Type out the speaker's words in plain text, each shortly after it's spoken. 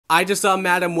I just saw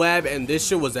Madam Web and this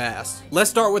shit was ass. Let's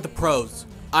start with the pros.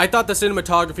 I thought the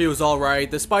cinematography was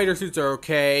alright, the spider suits are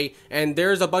okay, and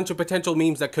there's a bunch of potential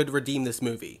memes that could redeem this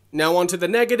movie. Now onto the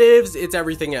negatives, it's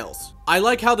everything else. I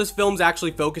like how this film's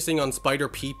actually focusing on spider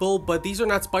people, but these are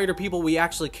not spider people we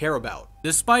actually care about.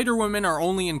 The Spider Women are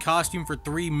only in costume for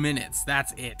 3 minutes,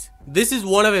 that's it. This is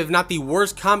one of, if not the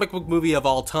worst comic book movie of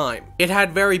all time. It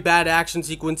had very bad action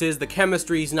sequences, the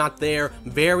chemistry's not there,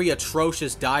 very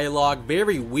atrocious dialogue,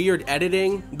 very weird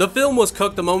editing. The film was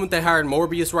cooked the moment they hired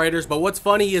Morbius writers, but what's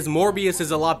funny is Morbius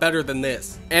is a lot better than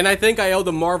this. And I think I owe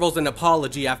the Marvels an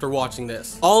apology after watching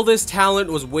this. All this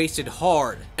talent was wasted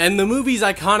hard, and the movie's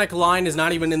iconic line is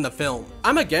not even in the film.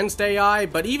 I'm against AI,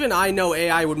 but even I know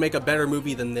AI would make a better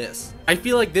movie than this. I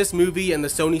feel like this movie and the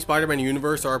Sony Spider-Man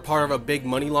universe are a part of a big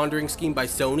money laundering scheme by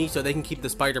Sony so they can keep the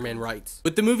Spider-Man rights.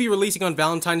 With the movie releasing on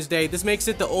Valentine's Day, this makes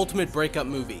it the ultimate breakup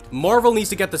movie. Marvel needs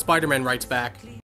to get the Spider-Man rights back.